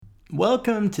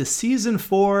Welcome to Season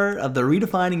 4 of the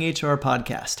Redefining HR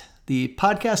podcast, the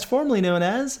podcast formerly known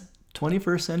as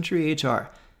 21st Century HR.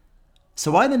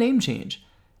 So why the name change?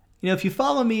 If you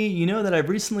follow me, you know that I've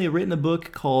recently written a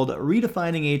book called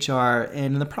Redefining HR,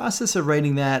 and in the process of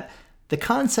writing that, the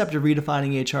concept of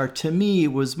redefining HR to me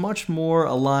was much more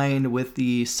aligned with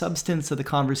the substance of the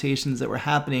conversations that were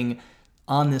happening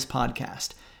on this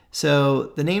podcast.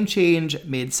 So the name change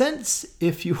made sense.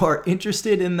 If you are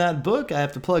interested in that book, I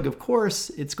have to plug, of course,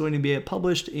 it's going to be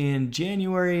published in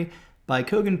January by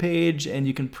Kogan Page, and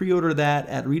you can pre-order that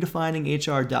at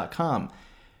redefininghr.com.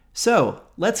 So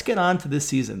let's get on to this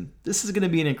season. This is going to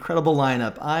be an incredible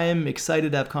lineup. I'm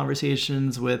excited to have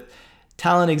conversations with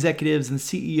talent executives and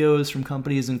CEOs from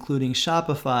companies including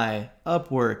Shopify,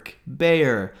 Upwork,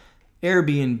 Bayer,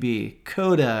 Airbnb,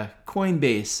 Coda,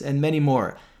 Coinbase, and many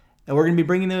more. And we're going to be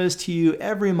bringing those to you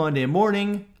every Monday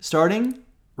morning, starting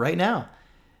right now.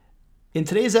 In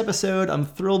today's episode, I'm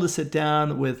thrilled to sit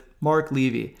down with Mark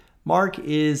Levy. Mark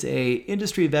is an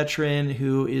industry veteran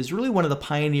who is really one of the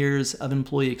pioneers of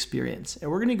employee experience. And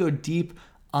we're going to go deep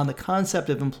on the concept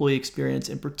of employee experience,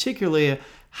 and particularly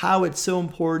how it's so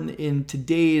important in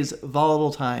today's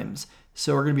volatile times.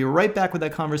 So we're going to be right back with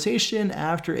that conversation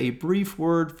after a brief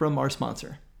word from our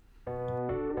sponsor.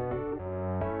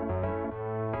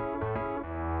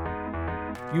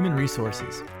 Human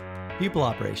resources, people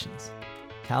operations,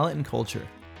 talent and culture.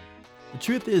 The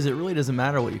truth is, it really doesn't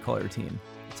matter what you call your team.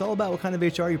 It's all about what kind of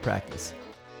HR you practice.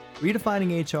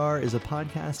 Redefining HR is a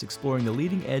podcast exploring the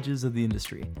leading edges of the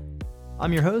industry.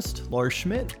 I'm your host, Lars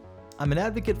Schmidt. I'm an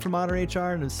advocate for modern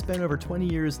HR and have spent over 20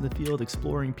 years in the field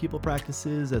exploring people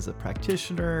practices as a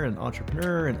practitioner, an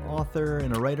entrepreneur, an author,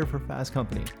 and a writer for Fast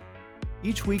Company.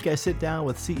 Each week, I sit down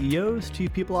with CEOs,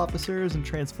 chief people officers, and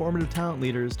transformative talent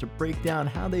leaders to break down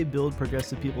how they build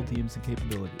progressive people teams and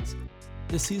capabilities.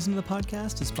 This season of the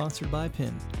podcast is sponsored by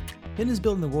PIN. PIN is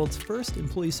building the world's first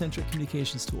employee-centric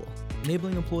communications tool,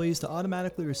 enabling employees to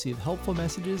automatically receive helpful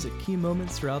messages at key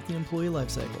moments throughout the employee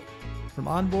lifecycle, from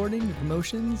onboarding to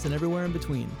promotions and everywhere in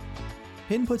between.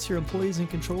 PIN puts your employees in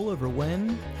control over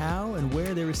when, how, and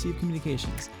where they receive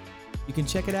communications. You can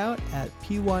check it out at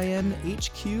pynhq.com.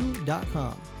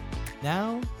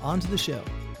 Now, on to the show.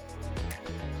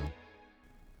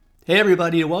 Hey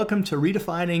everybody, welcome to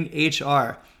Redefining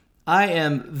HR. I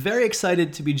am very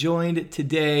excited to be joined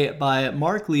today by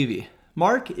Mark Levy.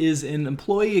 Mark is an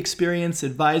employee experience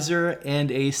advisor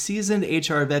and a seasoned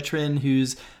HR veteran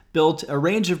who's built a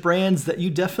range of brands that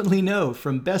you definitely know,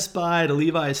 from Best Buy to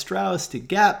Levi Strauss to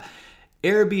Gap,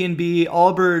 Airbnb,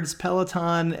 Allbirds,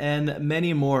 Peloton, and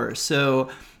many more. So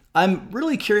I'm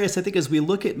really curious. I think as we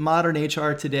look at modern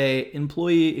HR today,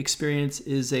 employee experience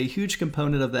is a huge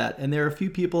component of that. And there are a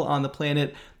few people on the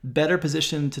planet better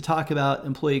positioned to talk about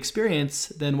employee experience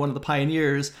than one of the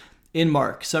pioneers in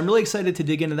Mark. So I'm really excited to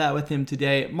dig into that with him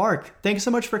today. Mark, thanks so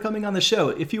much for coming on the show.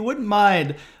 If you wouldn't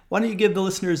mind, why don't you give the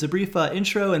listeners a brief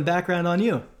intro and background on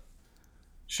you?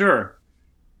 Sure.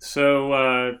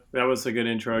 So that was a good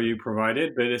intro you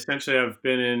provided, but essentially I've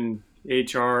been in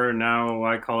HR, now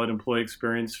I call it employee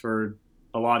experience, for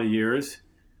a lot of years.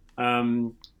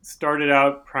 Started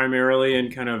out primarily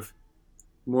in kind of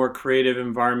more creative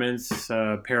environments,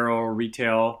 apparel,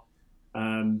 retail.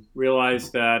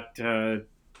 Realized that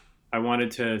I wanted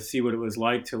to see what it was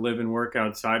like to live and work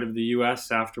outside of the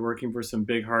US after working for some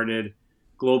big-hearted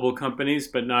global companies,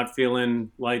 but not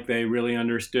feeling like they really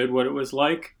understood what it was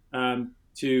like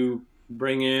to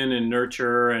bring in and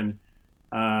nurture and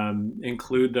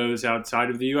include those outside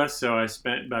of the U.S. So I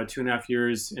spent about 2.5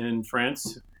 years in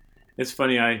France. It's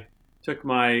funny, I took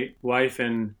my wife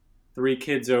and 3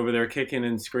 kids over there kicking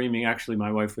and screaming. Actually,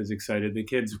 my wife was excited. The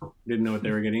kids didn't know what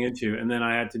they were getting into. And then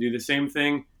I had to do the same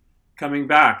thing coming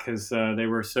back because they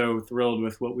were so thrilled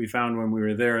with what we found when we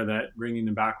were there that bringing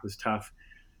them back was tough.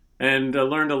 And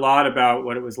learned a lot about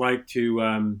what it was like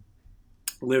to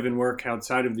live and work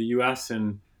outside of the U.S.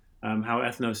 and how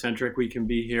ethnocentric we can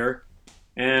be here.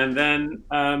 And then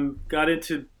got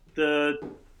into the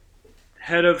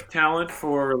head of talent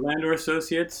for Landor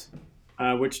Associates,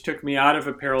 which took me out of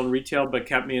apparel and retail, but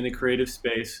kept me in the creative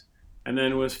space. And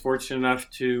then was fortunate enough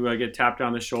to get tapped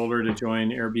on the shoulder to join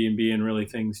Airbnb, and really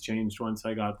things changed once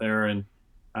I got there.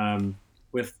 And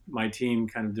with my team,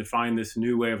 kind of defined this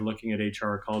new way of looking at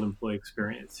HR called employee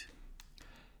experience.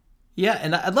 Yeah,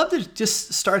 and I'd love to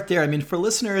just start there. I mean, for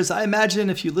listeners, I imagine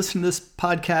if you listen to this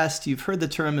podcast, you've heard the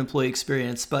term employee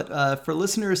experience. But for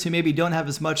listeners who maybe don't have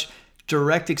as much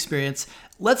direct experience,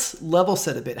 let's level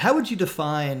set a bit. How would you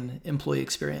define employee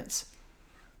experience?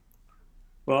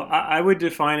 Well, I would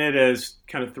define it as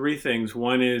kind of 3 things.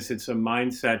 One is it's a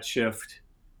mindset shift.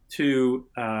 2,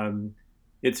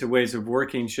 it's a ways of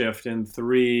working shift, and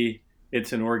 3,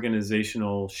 it's an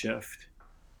organizational shift.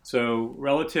 So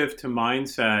relative to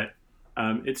mindset,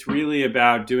 it's really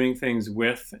about doing things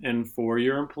with and for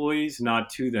your employees, not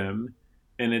to them.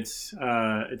 And it's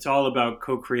all about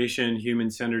co-creation,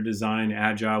 human-centered design,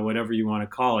 agile, whatever you want to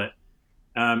call it.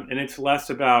 And it's less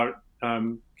about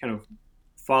kind of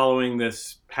following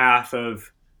this path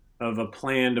of a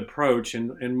planned approach,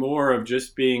 and more of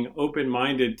just being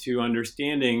open-minded to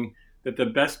understanding that the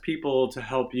best people to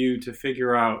help you to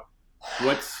figure out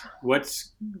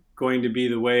what's going to be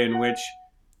the way in which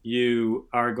you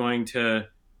are going to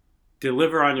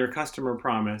deliver on your customer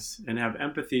promise and have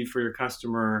empathy for your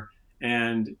customer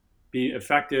and be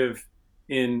effective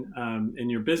in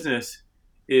your business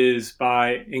is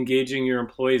by engaging your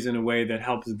employees in a way that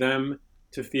helps them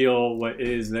to feel what it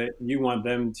is that you want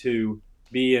them to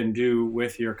be and do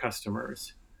with your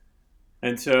customers.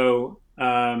 And so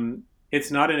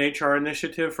it's not an HR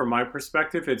initiative from my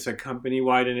perspective. It's a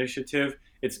company-wide initiative.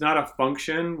 It's not a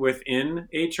function within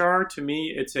HR. To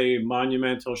me, it's a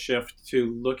monumental shift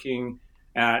to looking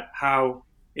at how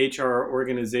HR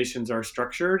organizations are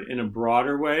structured in a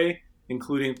broader way,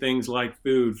 including things like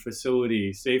food,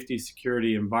 facility, safety,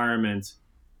 security, environment,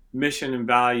 mission and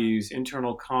values,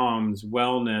 internal comms,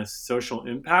 wellness, social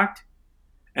impact,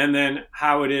 and then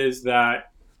how it is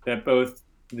that both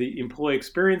the employee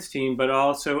experience team, but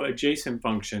also adjacent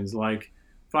functions like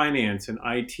finance and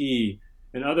IT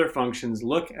and other functions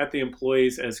look at the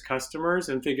employees as customers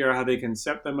and figure out how they can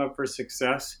set them up for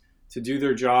success to do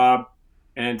their job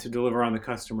and to deliver on the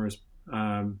customer's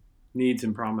needs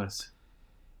and promise.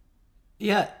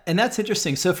 Yeah, and that's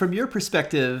interesting. So from your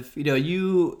perspective,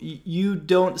 you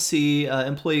don't see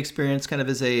employee experience kind of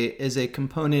as a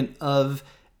component of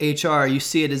HR. You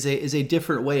see it as a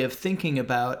different way of thinking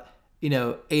about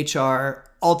HR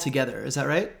altogether. Is that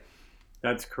right?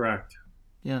 That's correct.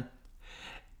 Yeah.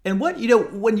 And what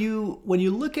when you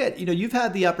look at you've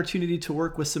had the opportunity to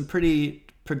work with some pretty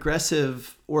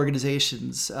progressive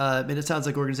organizations. And it sounds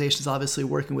like organizations obviously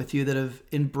working with you that have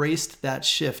embraced that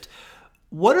shift.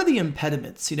 What are the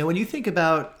impediments? When you think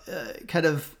about kind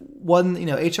of one,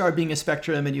 HR being a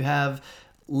spectrum, and you have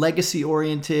legacy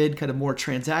oriented, kind of more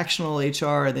transactional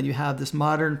HR, and then you have this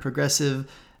modern progressive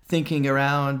thinking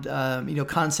around,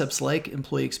 concepts like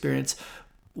employee experience.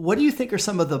 What do you think are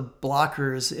some of the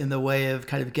blockers in the way of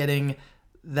kind of getting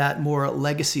that more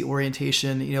legacy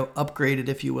orientation, upgraded,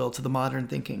 if you will, to the modern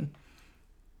thinking?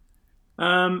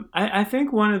 I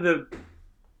think one of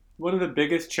the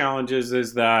biggest challenges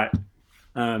is that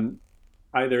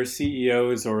either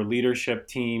CEOs or leadership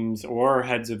teams or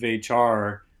heads of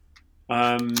HR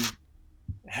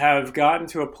have gotten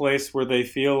to a place where they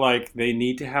feel like they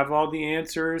need to have all the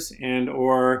answers, and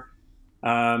or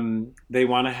they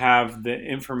want to have the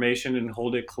information and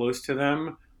hold it close to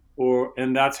them,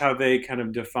 and that's how they kind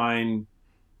of define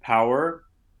power.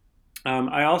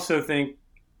 I also think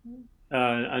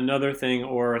another thing,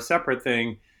 or a separate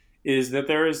thing, is that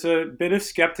there is a bit of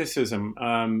skepticism.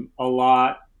 A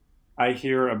lot I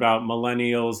hear about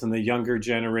millennials and the younger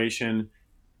generation,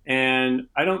 and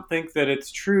I don't think that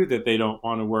it's true that they don't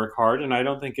want to work hard, and I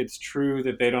don't think it's true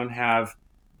that they don't have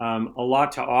a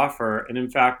lot to offer. And in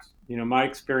fact, my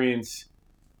experience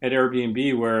at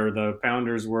Airbnb, where the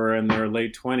founders were in their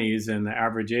late 20s and the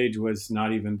average age was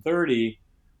not even 30,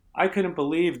 I couldn't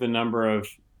believe the number of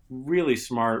really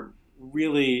smart,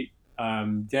 really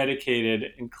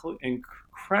dedicated,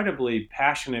 incredibly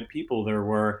passionate people there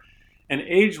were. And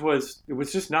age was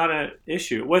just not an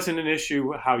issue. It wasn't an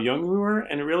issue how young we were,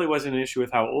 and it really wasn't an issue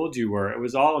with how old you were. It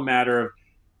was all a matter of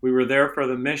we were there for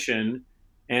the mission,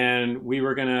 and we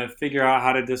were going to figure out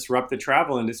how to disrupt the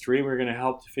travel industry, and we were going to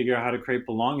help to figure out how to create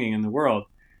belonging in the world.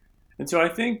 And so I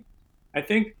think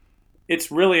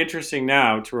it's really interesting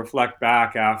now to reflect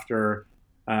back after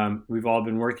we've all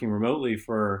been working remotely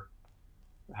for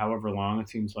however long. It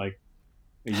seems like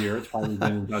a year. It's probably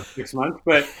been about 6 months.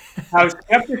 But how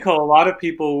skeptical a lot of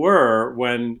people were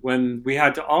when we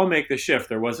had to all make the shift.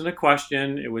 There wasn't a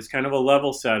question. It was kind of a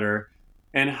level setter.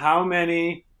 And how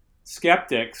many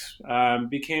skeptics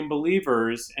became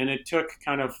believers. And it took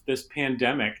kind of this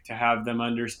pandemic to have them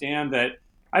understand that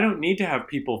I don't need to have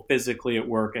people physically at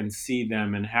work and see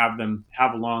them and have them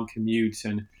have long commutes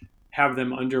and have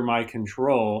them under my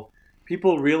control.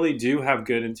 People really do have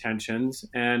good intentions,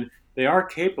 and they are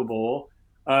capable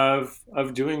of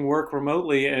doing work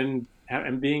remotely and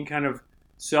being kind of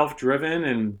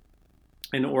self-driven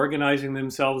and organizing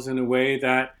themselves in a way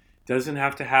that doesn't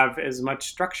have to have as much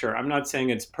structure. I'm not saying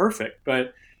it's perfect,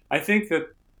 but I think that,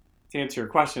 to answer your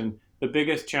question, the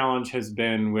biggest challenge has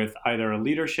been with either a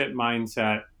leadership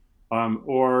mindset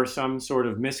or some sort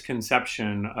of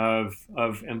misconception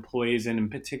of employees, and in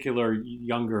particular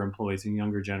younger employees and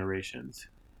younger generations.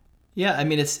 Yeah, I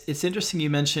mean, it's interesting you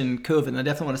mentioned COVID, and I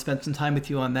definitely want to spend some time with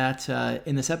you on that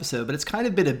in this episode. But it's kind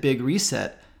of been a big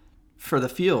reset for the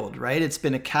field, right? It's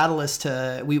been a catalyst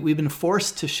to we've been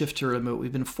forced to shift to remote.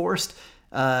 We've been forced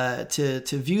to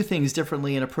view things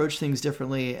differently and approach things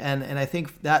differently, and I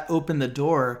think that opened the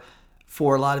door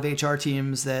for a lot of HR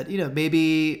teams that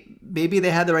maybe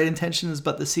they had the right intentions,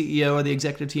 but the CEO or the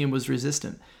executive team was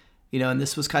resistant, and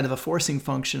this was kind of a forcing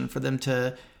function for them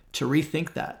to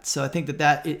rethink that. So I think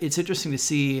it's interesting to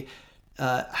see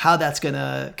how that's going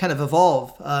to kind of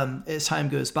evolve as time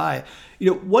goes by.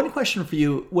 One question for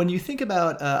you: when you think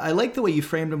about, I like the way you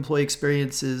framed employee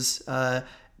experiences,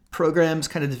 programs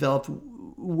kind of developed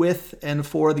with and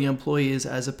for the employees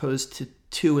as opposed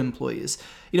to employees.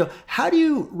 How do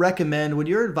you recommend when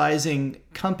you're advising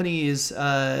companies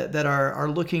that are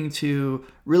looking to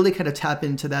really kind of tap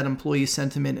into that employee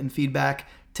sentiment and feedback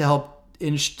to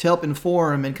help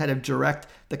inform and kind of direct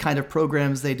the kind of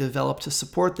programs they develop to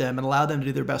support them and allow them to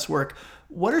do their best work?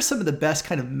 What are some of the best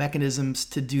kind of mechanisms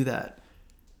to do that?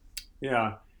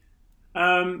 Yeah.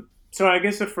 So I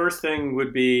guess the first thing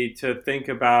would be to think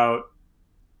about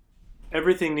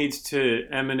everything needs to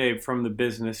emanate from the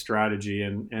business strategy.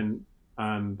 And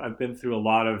I've been through a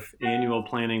lot of annual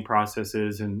planning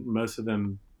processes, and most of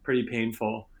them pretty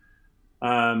painful.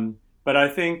 But I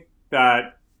think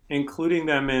that including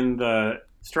them in the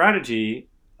strategy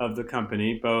of the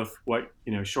company, both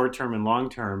short term and long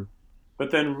term,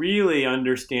 but then really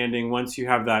understanding once you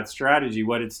have that strategy,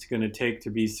 what it's going to take to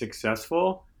be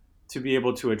successful, to be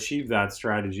able to achieve that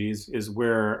strategy is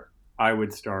where I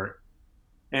would start.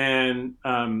 And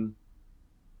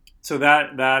so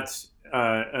that's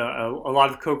a lot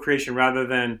of co-creation rather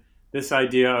than this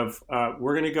idea of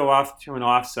we're going to go off to an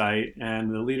offsite and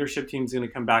the leadership team is going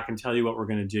to come back and tell you what we're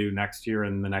going to do next year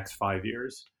and the next 5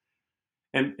 years.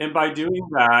 And by doing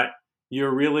that,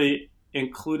 you're really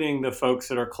including the folks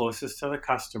that are closest to the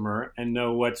customer and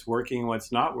know what's working and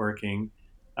what's not working,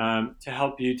 to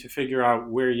help you to figure out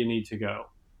where you need to go.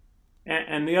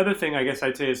 And the other thing I guess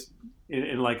I'd say is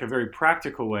in like a very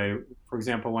practical way. For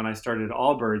example, when I started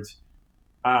Allbirds,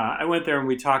 I went there and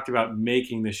we talked about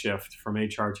making the shift from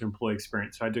HR to employee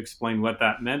experience. So I had to explain what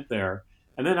that meant there.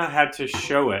 And then I had to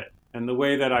show it. And the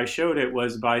way that I showed it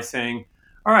was by saying,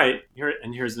 all right,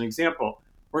 here's an example.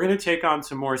 We're going to take on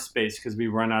some more space because we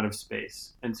run out of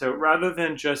space. And so rather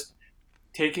than just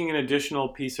taking an additional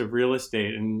piece of real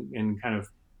estate and kind of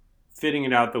fitting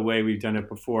it out the way we've done it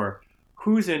before,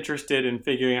 who's interested in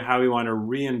figuring out how we want to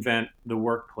reinvent the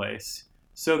workplace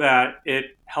so that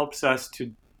it helps us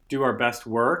to do our best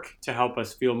work, to help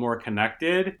us feel more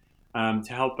connected, to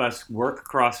help us work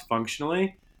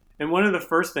cross-functionally. And one of the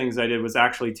first things I did was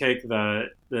actually take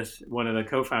one of the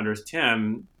co-founders,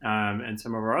 Tim, and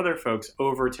some of our other folks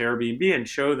over to Airbnb and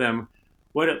show them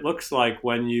what it looks like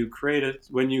when you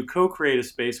co-create a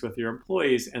space with your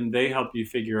employees and they help you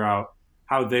figure out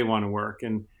how they want to work.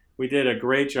 And we did a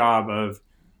great job of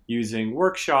using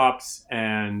workshops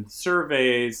and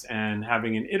surveys and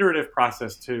having an iterative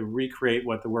process to recreate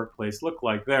what the workplace looked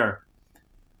like there.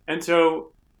 And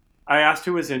so I asked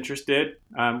who was interested.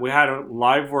 We had a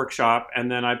live workshop, and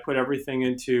then I put everything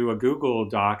into a Google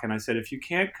Doc. And I said, if you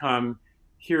can't come,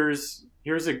 here's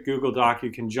a Google Doc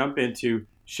you can jump into,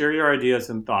 share your ideas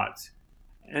and thoughts.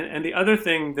 And the other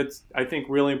thing that's, I think,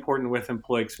 really important with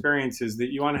employee experience is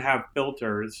that you want to have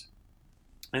filters.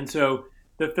 And so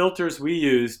the filters we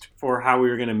used for how we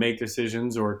were going to make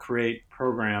decisions or create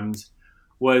programs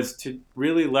was to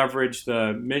really leverage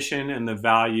the mission and the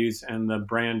values and the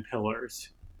brand pillars.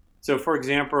 So for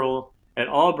example, at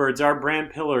Allbirds, our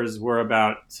brand pillars were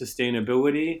about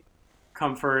sustainability,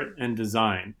 comfort, and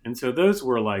design. And so those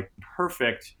were like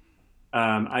perfect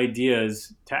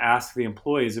ideas to ask the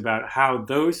employees about how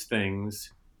those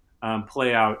things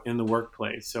play out in the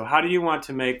workplace. So how do you want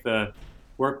to make the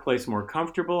workplace more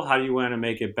comfortable? How do you want to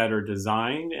make it better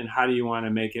designed? And how do you want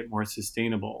to make it more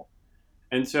sustainable?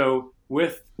 And so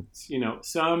with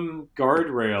some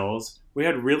guardrails, we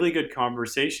had really good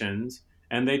conversations,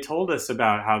 and they told us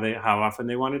about how often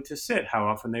they wanted to sit, how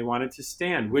often they wanted to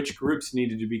stand, which groups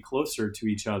needed to be closer to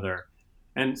each other,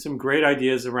 and some great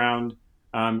ideas around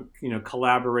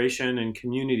collaboration and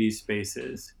community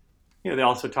spaces. They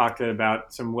also talked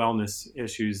about some wellness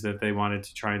issues that they wanted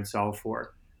to try and solve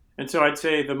for. And so I'd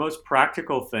say the most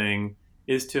practical thing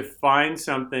is to find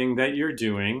something that you're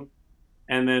doing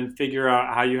and then figure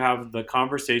out how you have the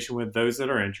conversation with those that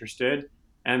are interested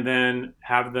and then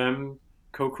have them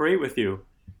co-create with you.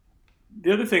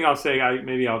 The other thing I'll say,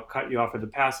 maybe I'll cut you off at the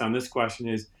pass on this question,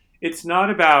 is it's not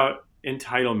about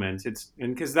entitlement. It's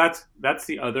and because that's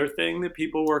the other thing that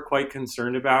people were quite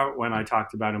concerned about when I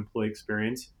talked about employee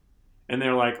experience. And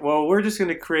they're like, well, we're just going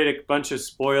to create a bunch of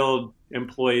spoiled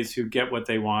employees who get what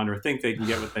they want or think they can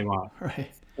get what they want. Right.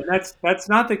 And that's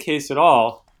not the case at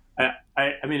all.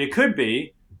 I mean, it could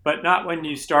be, but not when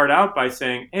you start out by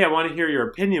saying, hey, I want to hear your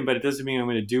opinion, but it doesn't mean I'm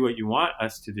going to do what you want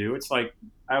us to do. It's like,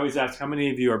 I always ask, how many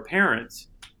of you are parents?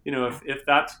 If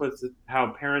that's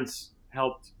how parents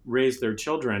helped raise their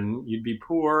children, you'd be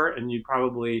poor and you'd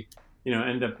probably,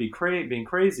 end up being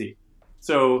crazy.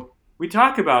 So we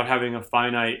talk about having a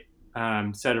finite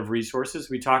set of resources.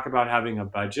 We talk about having a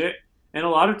budget. And a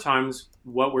lot of times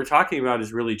what we're talking about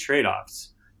is really trade-offs.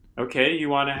 Okay, you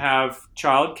want to have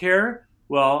childcare?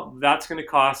 Well, that's going to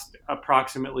cost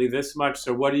approximately this much.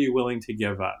 So what are you willing to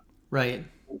give up? Right.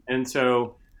 And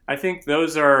so I think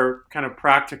those are kind of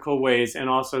practical ways and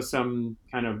also some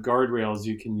kind of guardrails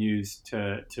you can use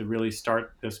to really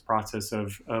start this process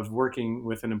of working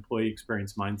with an employee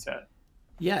experience mindset.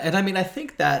 Yeah, and I mean, I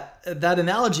think that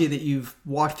analogy that you've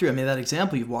walked through, I mean, that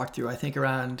example you've walked through, I think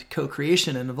around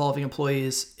co-creation and involving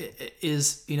employees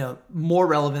is, more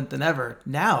relevant than ever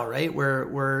now, right?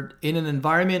 We're in an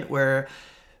environment where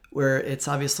it's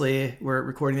obviously, we're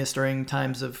recording this during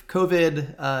times of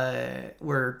COVID,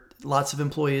 where lots of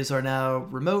employees are now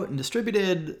remote and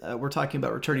distributed. We're talking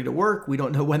about returning to work. We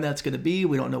don't know when that's going to be.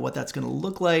 We don't know what that's going to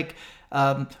look like.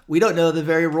 We don't know the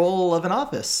very role of an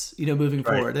office, moving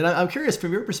forward. And I'm curious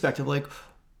from your perspective, like,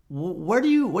 what do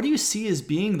you see as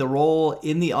being the role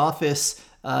in the office?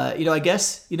 I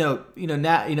guess, now,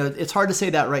 it's hard to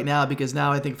say that right now because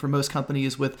now I think for most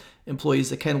companies with employees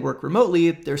that can work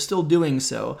remotely, they're still doing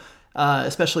so,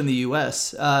 especially in the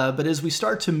US. But as we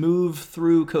start to move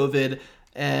through COVID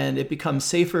and it becomes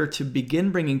safer to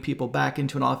begin bringing people back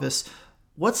into an office,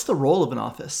 what's the role of an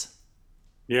office?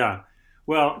 Yeah.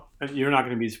 Well, you're not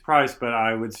going to be surprised, but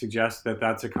I would suggest that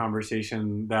that's a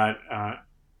conversation that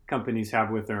companies have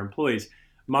with their employees.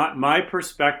 My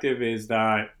perspective is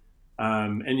that,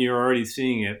 and you're already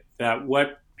seeing it, that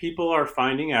what people are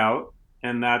finding out,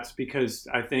 and that's because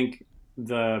I think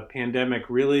the pandemic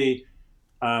really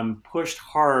pushed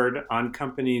hard on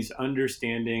companies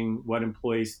understanding what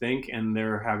employees think, and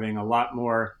they're having a lot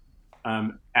more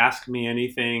ask me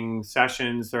anything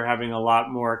sessions. They're having a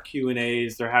lot more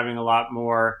Q&As. They're having a lot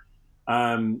more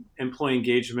employee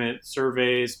engagement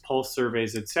surveys, pulse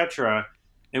surveys, etc.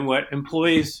 And what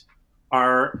employees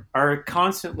are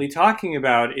constantly talking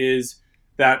about is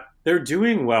that they're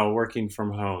doing well working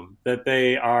from home, that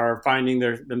they are finding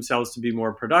themselves to be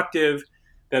more productive,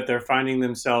 that they're finding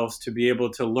themselves to be able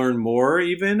to learn more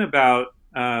even about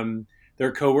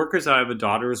their coworkers. I have a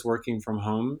daughter who's working from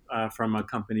home from a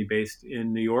company based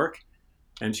in New York,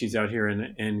 and she's out here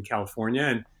in California.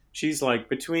 And she's like,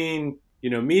 between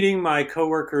meeting my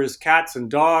coworkers' cats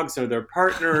and dogs or their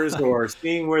partners or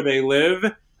seeing where they live,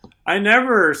 I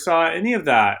never saw any of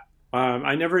that.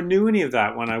 I never knew any of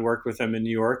that when I worked with them in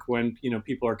New York, when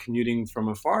people are commuting from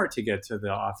afar to get to the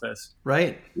office.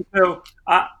 Right. So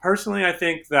personally, I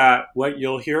think that what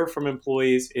you'll hear from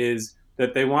employees is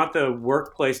that they want the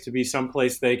workplace to be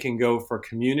someplace they can go for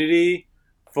community,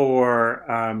 for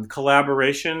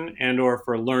collaboration, and or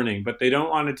for learning. But they don't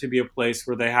want it to be a place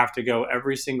where they have to go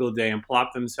every single day and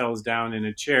plop themselves down in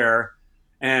a chair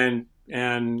and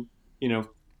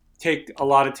take a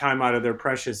lot of time out of their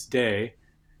precious day.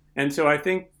 And so I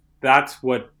think that's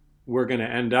what we're going to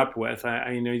end up with.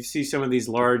 You see some of these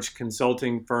large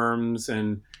consulting firms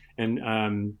and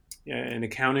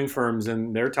accounting firms,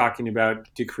 and they're talking about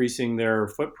decreasing their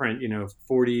footprint,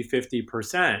 40,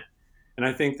 50%. And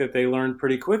I think that they learned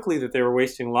pretty quickly that they were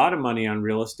wasting a lot of money on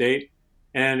real estate.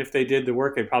 And if they did the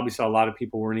work, they probably saw a lot of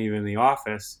people weren't even in the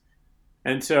office.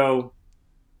 And so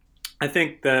I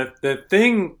think the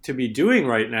thing to be doing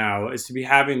right now is to be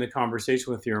having the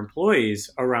conversation with your employees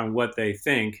around what they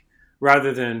think,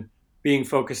 rather than being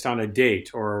focused on a date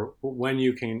or when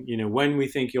you can, when we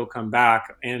think you'll come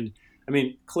back. And I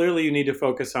mean, clearly you need to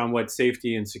focus on what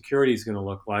safety and security is going to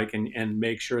look like, and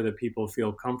make sure that people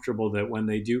feel comfortable that when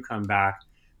they do come back,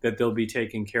 that they'll be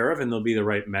taken care of and there'll be the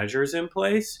right measures in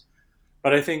place.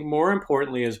 But I think more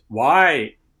importantly is,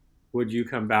 why would you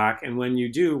come back? And when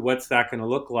you do, what's that going to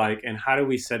look like? And how do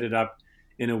we set it up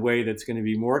in a way that's going to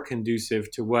be more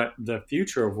conducive to what the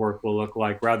future of work will look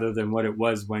like, rather than what it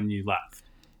was when you left?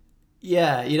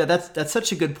 Yeah, that's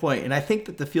such a good point. And I think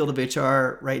that the field of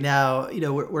HR right now,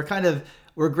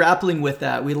 we're grappling with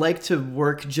that. We like to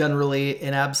work generally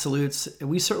in absolutes, and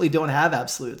we certainly don't have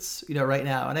absolutes, right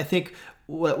now. And I think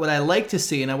what I like to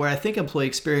see, and where I think employee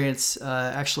experience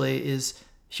actually is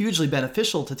hugely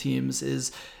beneficial to teams,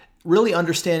 is really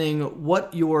understanding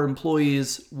what your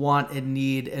employees want and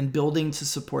need and building to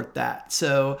support that.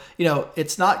 So,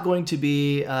 it's not going to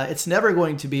be, it's never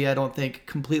going to be, I don't think,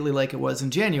 completely like it was in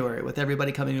January with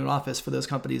everybody coming to an office for those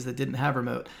companies that didn't have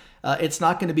remote. It's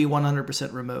not going to be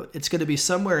 100% remote. It's going to be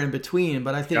somewhere in between.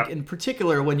 But I think in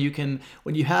particular, when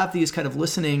you have these kind of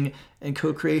listening and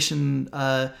co-creation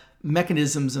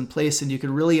mechanisms in place, and you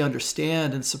can really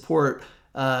understand and support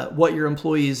what your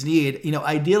employees need,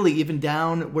 ideally even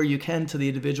down where you can to the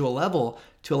individual level,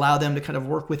 to allow them to kind of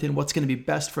work within what's going to be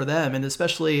best for them. And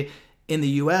especially in the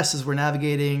US, as we're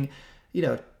navigating,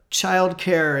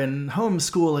 childcare and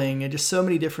homeschooling and just so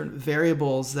many different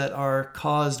variables that are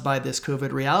caused by this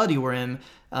COVID reality we're in,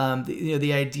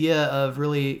 the idea of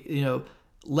really,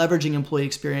 leveraging employee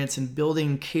experience and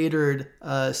building catered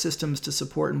systems to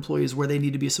support employees where they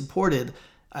need to be supported,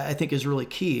 I think is really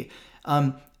key.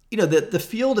 The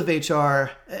field of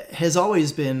HR has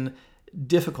always been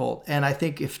difficult. And I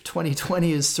think if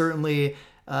 2020 is certainly,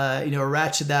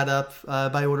 ratchet that up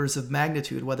by orders of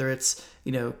magnitude, whether it's,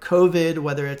 COVID,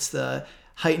 whether it's the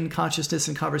heightened consciousness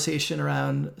and conversation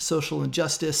around social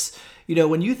injustice,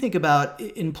 when you think about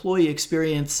employee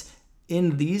experience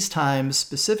in these times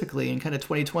specifically in kind of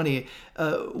 2020,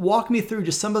 walk me through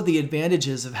just some of the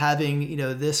advantages of having,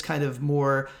 this kind of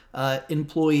more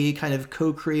employee kind of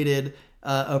co-created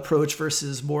approach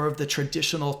versus more of the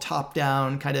traditional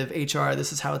top-down kind of HR,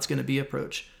 this is how it's going to be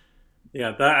approach.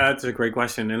 Yeah, that's a great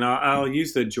question. And I'll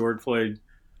use the George Floyd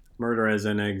murder as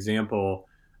an example.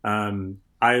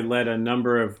 I led a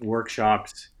number of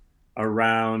workshops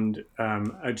around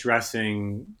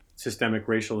addressing systemic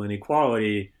racial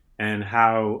inequality and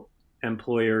how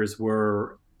employers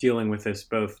were dealing with this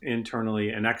both internally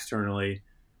and externally.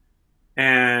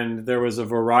 And there was a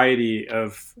variety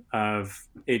of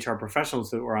HR professionals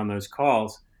that were on those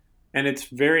calls. And it's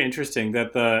very interesting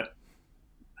that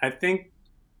I think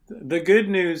the good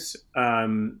news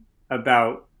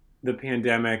about the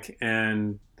pandemic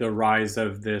and the rise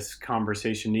of this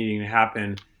conversation needing to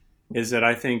happen is that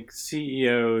I think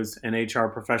CEOs and HR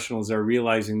professionals are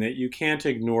realizing that you can't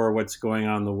ignore what's going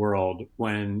on in the world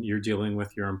when you're dealing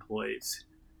with your employees,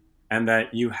 and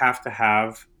that you have to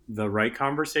have the right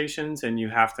conversations and you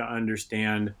have to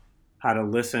understand how to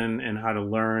listen and how to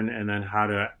learn and then how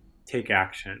to take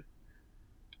action.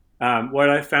 What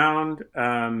I found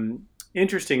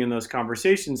interesting in those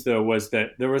conversations, though, was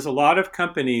that there was a lot of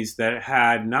companies that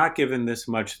had not given this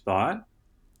much thought,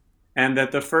 and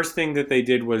that the first thing that they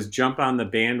did was jump on the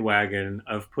bandwagon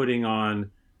of putting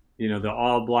on, the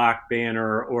all black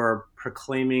banner or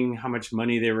proclaiming how much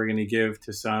money they were going to give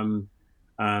to some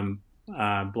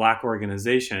black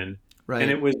organization. Right. And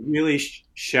it was really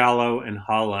shallow and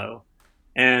hollow.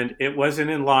 And it wasn't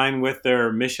in line with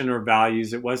their mission or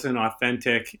values. It wasn't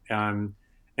authentic.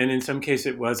 And in some cases,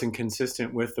 it wasn't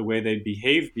consistent with the way they'd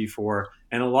behaved before.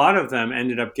 And a lot of them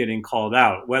ended up getting called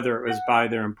out, whether it was by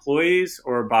their employees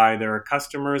or by their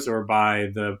customers or by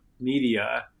the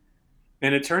media.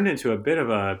 And it turned into a bit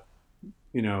of a,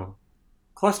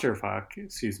 clusterfuck,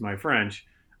 excuse my French.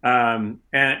 And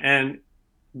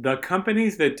the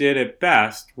companies that did it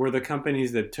best were the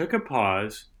companies that took a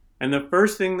pause. And the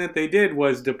first thing that they did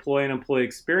was deploy an employee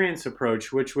experience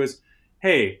approach, which was,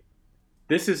 hey,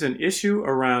 this is an issue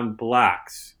around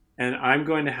blacks, and I'm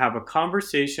going to have a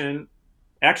conversation.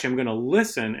 Actually, I'm going to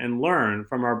listen and learn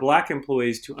from our black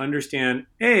employees to understand,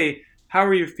 A, how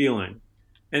are you feeling?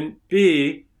 And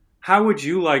B, how would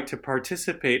you like to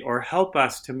participate or help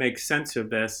us to make sense of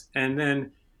this? And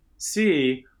then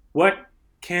C, what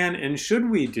can and should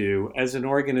we do as an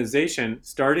organization,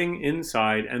 starting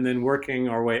inside and then working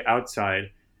our way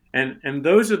outside? And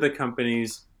those are the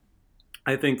companies,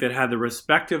 I think, that had the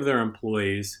respect of their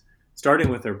employees, starting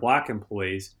with their black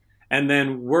employees, and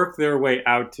then work their way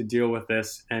out to deal with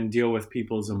this and deal with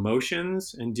people's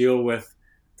emotions and deal with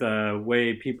the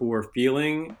way people were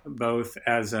feeling, both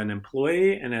as an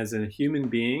employee and as a human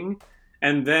being,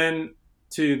 and then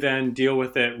to then deal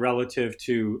with it relative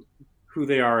to who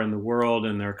they are in the world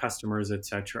and their customers,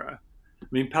 etc. I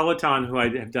mean, Peloton, who I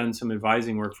have done some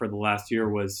advising work for the last year,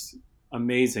 was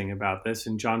amazing about this.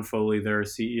 And John Foley, their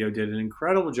CEO, did an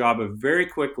incredible job of very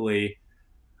quickly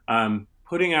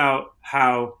putting out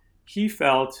how he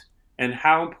felt and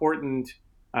how important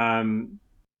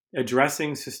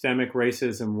addressing systemic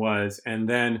racism was, and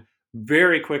then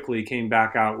very quickly came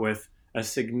back out with a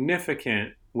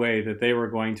significant way that they were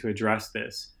going to address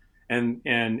this. And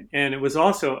it was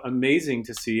also amazing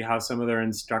to see how some of their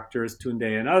instructors,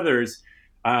 Tunde and others,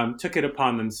 took it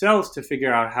upon themselves to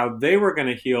figure out how they were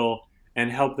going to heal and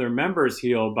help their members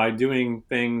heal by doing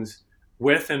things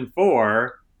with and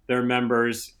for their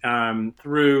members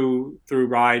through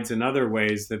rides and other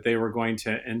ways that they were going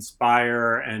to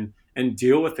inspire and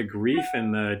deal with the grief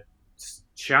and the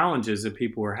challenges that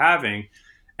people were having.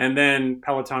 And then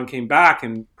Peloton came back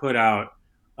and put out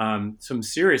some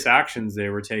serious actions they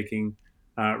were taking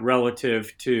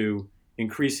relative to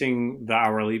increasing the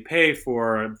hourly pay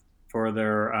for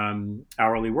their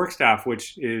hourly work staff,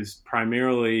 which is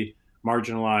primarily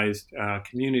marginalized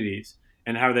communities,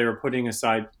 and how they were putting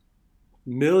aside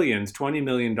millions, $20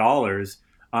 million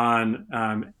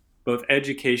on both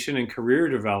education and career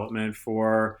development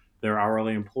for their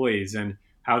hourly employees, and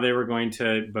how they were going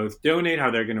to both donate, how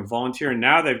they're going to volunteer. And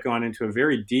now they've gone into a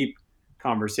very deep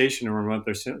conversation around what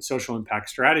their social impact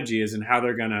strategy is and how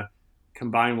they're going to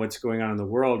combine what's going on in the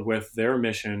world with their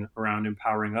mission around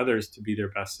empowering others to be their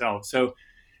best selves. So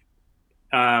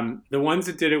the ones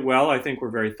that did it well, I think,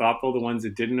 were very thoughtful. The ones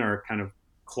that didn't are kind of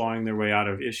clawing their way out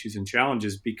of issues and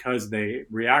challenges because they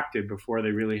reacted before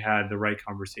they really had the right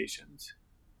conversations.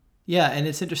 Yeah, and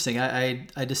it's interesting. I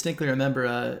distinctly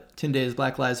remember Tunday's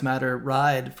Black Lives Matter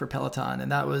ride for Peloton,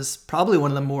 and that was probably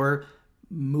one of the more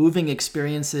moving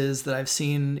experiences that I've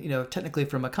seen, technically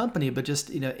from a company, but just,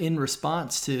 in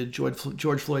response to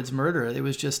George Floyd's murder. It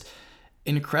was just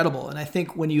incredible. And I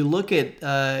think when you look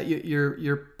at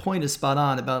your point is spot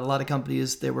on about a lot of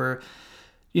companies, they were,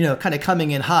 kind of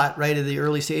coming in hot right at the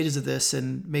early stages of this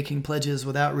and making pledges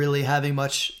without really having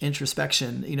much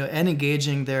introspection, and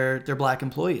engaging their Black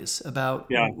employees about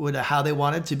how they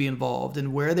wanted to be involved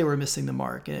and where they were missing the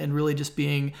mark, and really just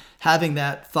having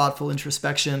that thoughtful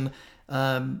introspection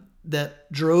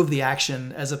that drove the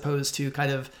action as opposed to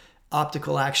kind of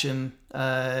optical action,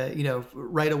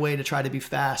 right away to try to be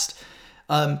fast.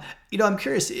 I'm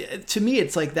curious, to me,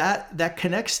 it's like that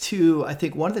connects to, I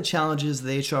think, one of the challenges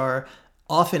that HR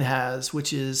often has,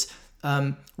 which is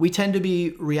we tend to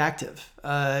be reactive,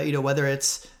 whether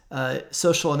it's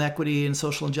social inequity and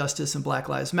social injustice and Black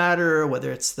Lives Matter,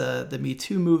 whether it's the Me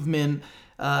Too movement,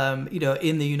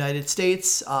 in the United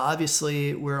States.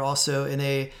 Obviously, we're also in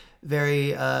a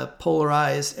very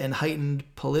polarized and heightened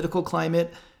political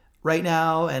climate right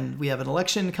now, and we have an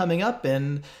election coming up,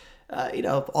 and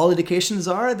all indications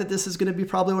are that this is going to be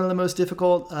probably one of the most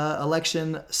difficult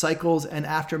election cycles and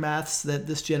aftermaths that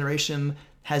this generation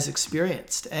has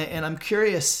experienced. And I'm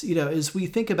curious, as we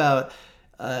think about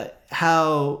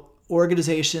how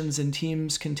organizations and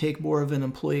teams can take more of an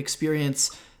employee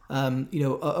experience,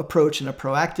 approach and a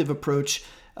proactive approach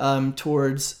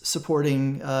towards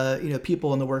supporting,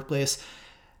 people in the workplace.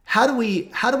 How do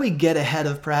we get ahead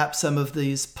of perhaps some of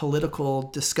these political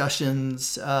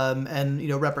discussions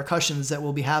and repercussions that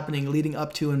will be happening leading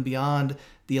up to and beyond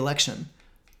the election?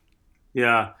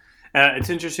 Yeah, it's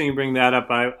interesting you bring that up.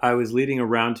 I was leading a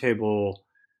roundtable.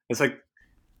 It's like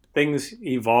things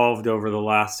evolved over the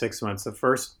last 6 months. The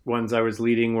first ones I was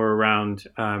leading were around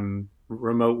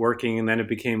remote working, and then it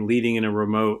became leading in a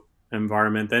remote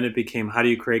environment. Then it became how do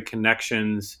you create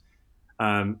connections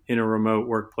in a remote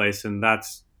workplace, and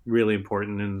that's really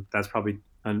important, and that's probably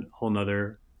a whole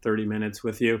nother 30 minutes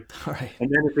with you. All right. And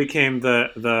then it became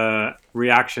the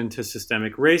reaction to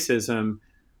systemic racism,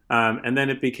 and then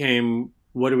it became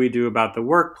what do we do about the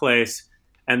workplace,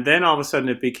 and then all of a sudden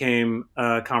it became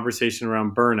a conversation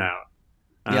around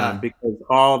burnout, because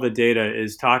all the data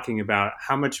is talking about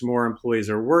how much more employees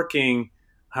are working,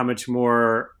 how much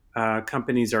more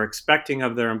companies are expecting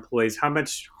of their employees, how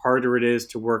much harder it is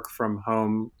to work from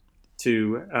home,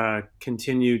 to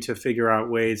continue to figure out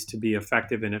ways to be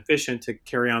effective and efficient, to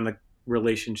carry on the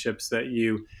relationships that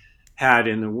you had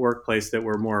in the workplace that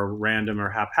were more random or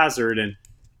haphazard. And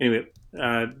anyway,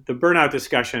 the burnout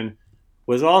discussion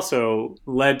was also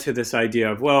led to this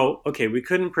idea of, well, okay, we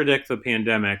couldn't predict the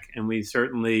pandemic, and we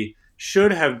certainly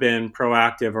should have been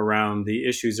proactive around the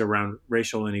issues around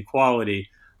racial inequality.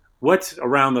 What's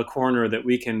around the corner that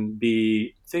we can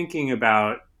be thinking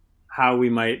about how we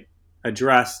might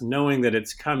address, knowing that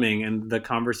it's coming? And the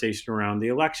conversation around the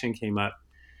election came up.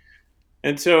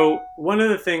 And so one of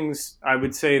the things I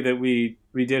would say that we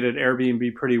did at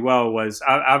Airbnb pretty well was,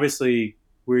 obviously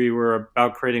we were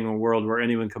about creating a world where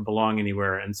anyone could belong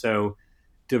anywhere. And so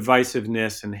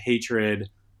divisiveness and hatred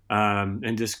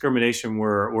and discrimination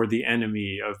were the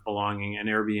enemy of belonging in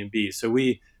Airbnb. So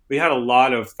we had a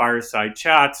lot of fireside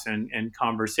chats and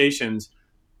conversations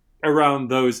around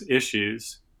those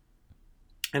issues.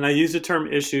 And I use the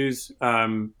term issues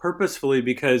purposefully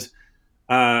because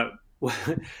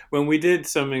when we did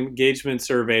some engagement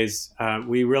surveys,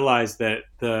 we realized that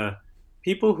the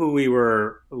people who we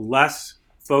were less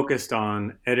focused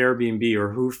on at Airbnb,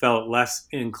 or who felt less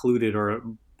included or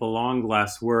belonged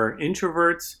less, were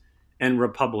introverts and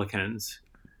Republicans.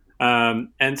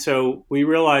 And so we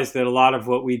realized that a lot of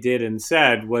what we did and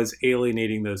said was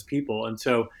alienating those people. And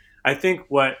so I think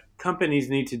what companies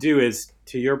need to do is,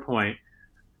 to your point,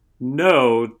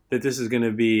 know that this is going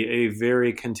to be a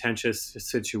very contentious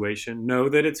situation. Know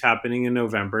that it's happening in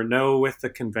November. Know with the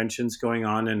conventions going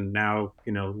on and now,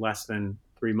 less than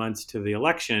 3 months to the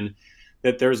election,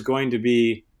 that there's going to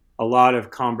be a lot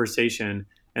of conversation.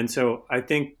 And so I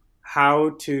think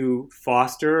how to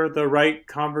foster the right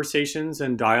conversations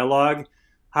and dialogue,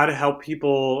 how to help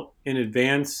people in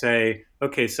advance say,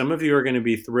 okay, some of you are going to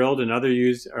be thrilled and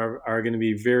others are going to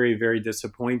be very, very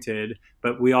disappointed,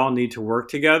 but we all need to work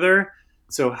together.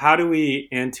 So how do we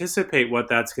anticipate what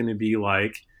that's going to be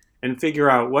like and figure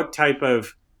out what type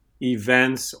of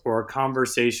events or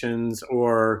conversations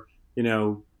or,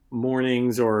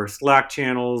 mornings or Slack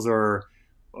channels or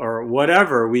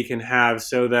whatever we can have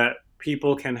so that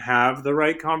people can have the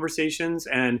right conversations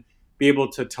and be able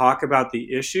to talk about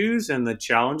the issues and the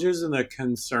challenges and the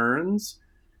concerns,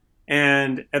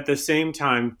 and at the same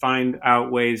time find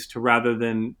out ways to, rather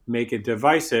than make it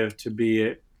divisive,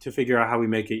 to figure out how we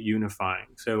make it unifying.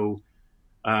 So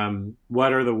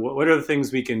what are the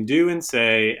things we can do and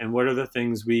say, and what are the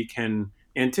things we can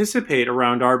anticipate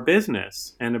around our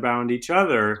business and around each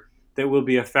other that will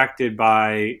be affected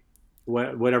by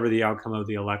whatever the outcome of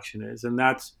the election is. And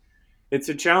it's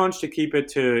a challenge to keep it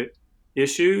to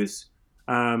issues,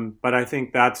 but I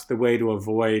think that's the way to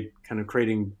avoid kind of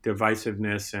creating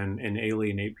divisiveness and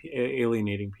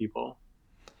alienating people.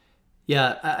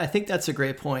 Yeah, I think that's a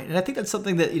great point, and I think that's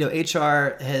something that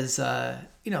HR has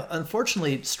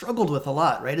unfortunately struggled with a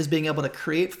lot, right? Is being able to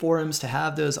create forums to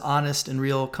have those honest and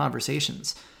real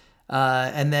conversations,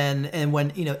 and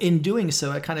when in doing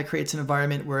so, it kind of creates an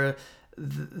environment where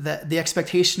the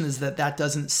expectation is that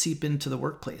doesn't seep into the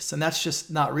workplace, and that's just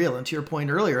not real. And to your point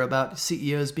earlier about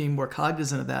CEOs being more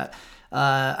cognizant of that,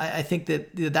 I think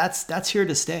that's here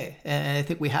to stay, and I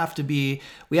think we have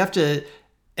to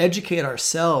educate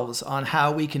ourselves on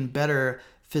how we can better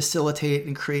facilitate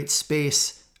and create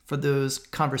space for those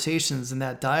conversations and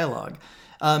that dialogue.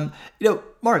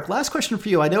 Mark, last question for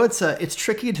you. I know it's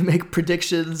tricky to make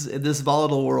predictions in this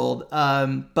volatile world,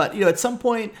 but at some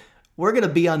point we're going to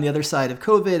be on the other side of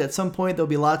COVID. At some point there'll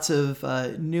be lots of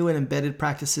new and embedded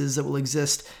practices that will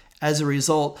exist as a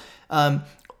result.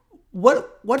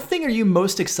 What thing are you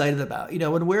most excited about?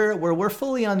 When we're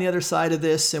fully on the other side of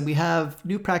this and we have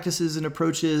new practices and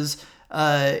approaches,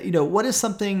 what is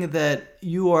something that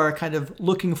you are kind of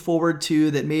looking forward to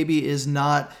that maybe is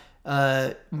not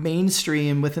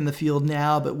mainstream within the field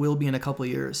now, but will be in a couple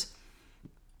of years?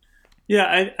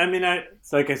 Yeah, I mean,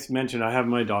 it's like I mentioned, I have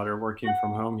my daughter working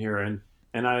from home here,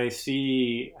 and I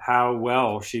see how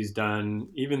well she's done,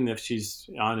 even if she's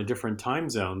on a different time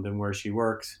zone than where she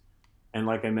works. And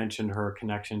like I mentioned, her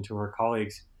connection to her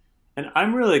colleagues. And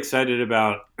I'm really excited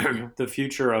about the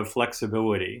future of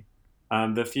flexibility,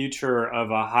 the future of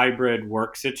a hybrid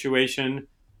work situation,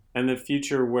 and the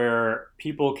future where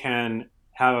people can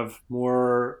have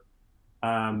more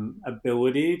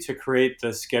ability to create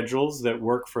the schedules that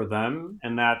work for them.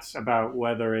 And that's about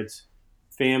whether it's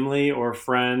family or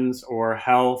friends or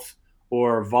health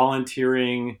or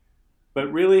volunteering,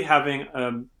 but really having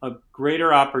a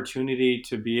greater opportunity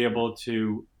to be able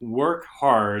to work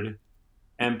hard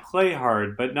and play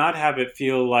hard, but not have it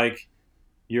feel like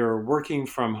you're working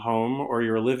from home or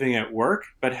you're living at work,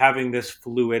 but having this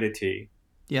fluidity.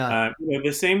 Yeah.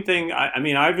 The same thing. I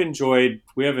mean, I've enjoyed.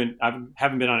 I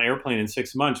haven't been on an airplane in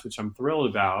 6 months, which I'm thrilled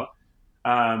about.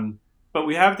 Um, but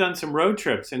we have done some road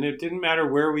trips, and it didn't matter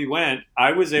where we went.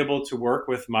 I was able to work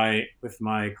with my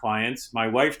clients. My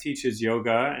wife teaches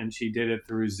yoga, and she did it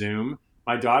through Zoom.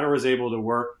 My daughter was able to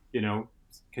work,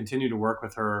 continue to work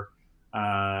with her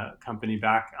company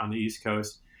back on the East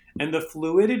Coast, and the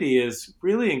fluidity is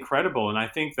really incredible. And I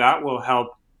think that will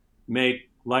help make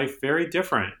life very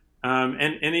different.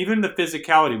 And even the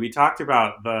physicality. We talked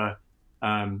about the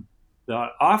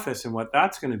office and what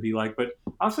that's going to be like, but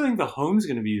I also think the home's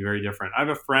going to be very different. I have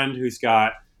a friend who's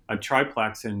got a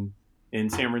triplex in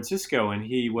San Francisco, and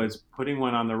he was putting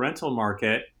one on the rental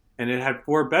market, and it had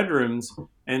 4 bedrooms,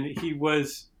 and he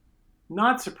was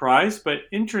not surprised, but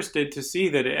interested to see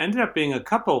that it ended up being a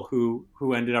couple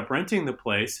who ended up renting the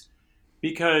place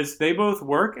because they both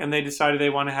work and they decided they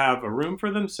want to have a room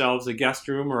for themselves, a guest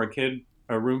room, or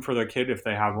a room for their kid if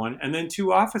they have one, and then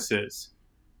 2 offices.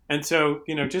 And so,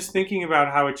 just thinking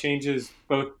about how it changes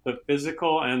both the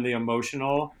physical and the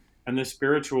emotional and the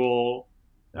spiritual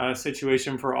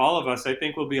situation for all of us, I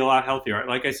think will be a lot healthier.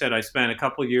 Like I said, I spent a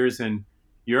couple years in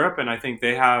Europe, and I think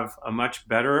they have a much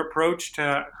better approach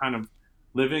to kind of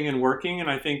living and working. And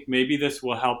I think maybe this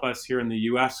will help us here in the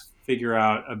U.S. figure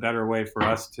out a better way for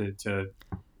us to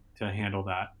handle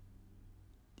that.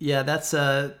 Yeah, that's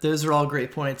those are all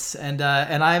great points, and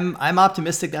I'm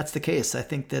optimistic that's the case. I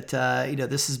think that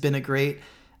this has been a great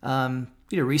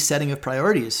resetting of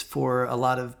priorities for a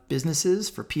lot of businesses,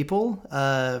 for people,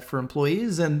 for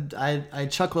employees, and I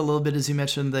chuckle a little bit as you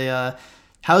mentioned the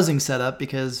housing setup,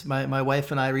 because my wife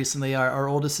and I recently, our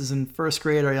oldest is in first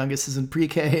grade, our youngest is in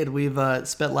pre-K, and we've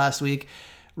spent last week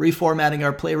reformatting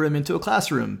our playroom into a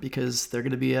classroom because they're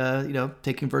going to be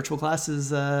taking virtual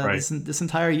classes Right. this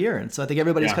entire year. And so I think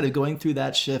everybody's Yeah. kind of going through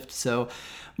that shift. So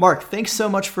Mark, thanks so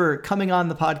much for coming on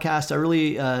the podcast. I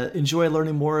really enjoy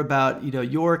learning more about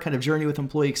your kind of journey with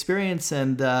employee experience,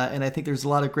 and I think there's a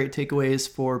lot of great takeaways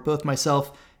for both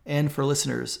myself and for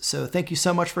listeners. So thank you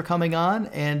so much for coming on,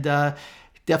 and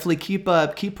definitely keep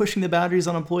pushing the boundaries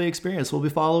on employee experience. We'll be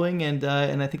following, and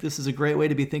I think this is a great way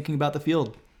to be thinking about the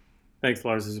field. Thanks,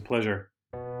 Lars. It's a pleasure.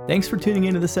 Thanks for tuning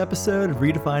into this episode of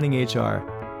Redefining HR.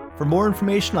 For more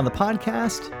information on the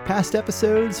podcast, past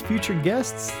episodes, future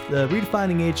guests, the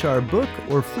Redefining HR book,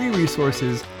 or free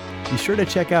resources, be sure to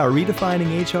check out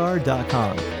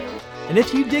redefininghr.com. And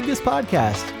if you dig this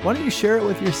podcast, why don't you share it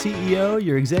with your CEO,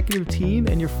 your executive team,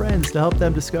 and your friends to help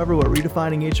them discover what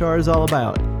Redefining HR is all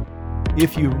about.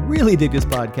 If you really dig this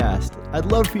podcast, I'd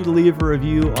love for you to leave a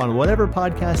review on whatever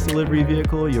podcast delivery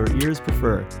vehicle your ears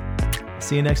prefer.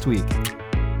 See you next week.